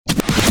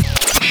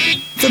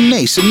The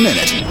Mason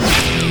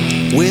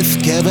Minute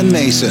with Kevin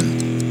Mason.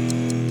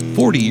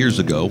 40 years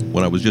ago,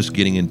 when I was just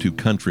getting into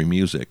country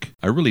music,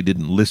 I really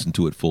didn't listen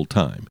to it full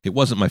time. It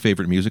wasn't my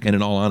favorite music, and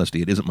in all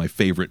honesty, it isn't my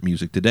favorite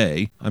music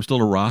today. I'm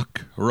still a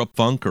rock, or a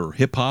funk, or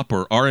hip-hop,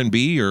 or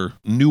R&B, or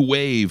new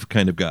wave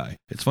kind of guy.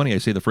 It's funny I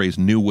say the phrase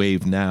new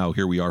wave now,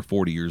 here we are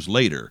 40 years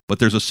later. But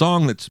there's a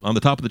song that's on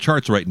the top of the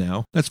charts right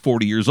now that's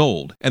 40 years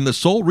old. And the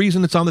sole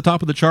reason it's on the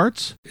top of the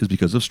charts is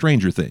because of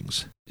Stranger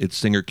Things. It's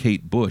singer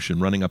Kate Bush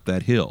and Running Up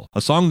That Hill,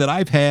 a song that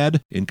I've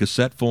had in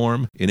cassette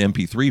form, in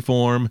MP3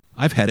 form.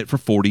 I've had it for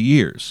 40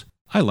 years.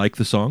 I like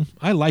the song.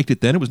 I liked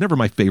it then. It was never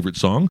my favorite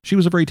song. She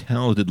was a very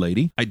talented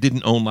lady. I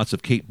didn't own lots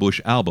of Kate Bush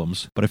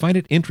albums, but I find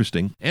it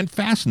interesting and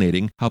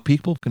fascinating how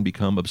people can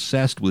become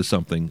obsessed with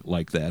something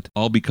like that,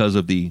 all because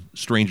of the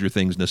Stranger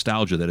Things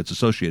nostalgia that it's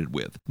associated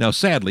with. Now,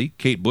 sadly,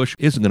 Kate Bush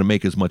isn't going to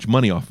make as much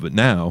money off of it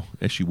now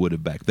as she would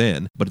have back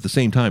then, but at the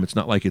same time, it's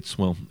not like it's,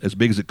 as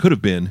big as it could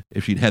have been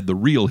if she'd had the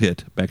real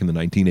hit back in the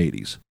 1980s.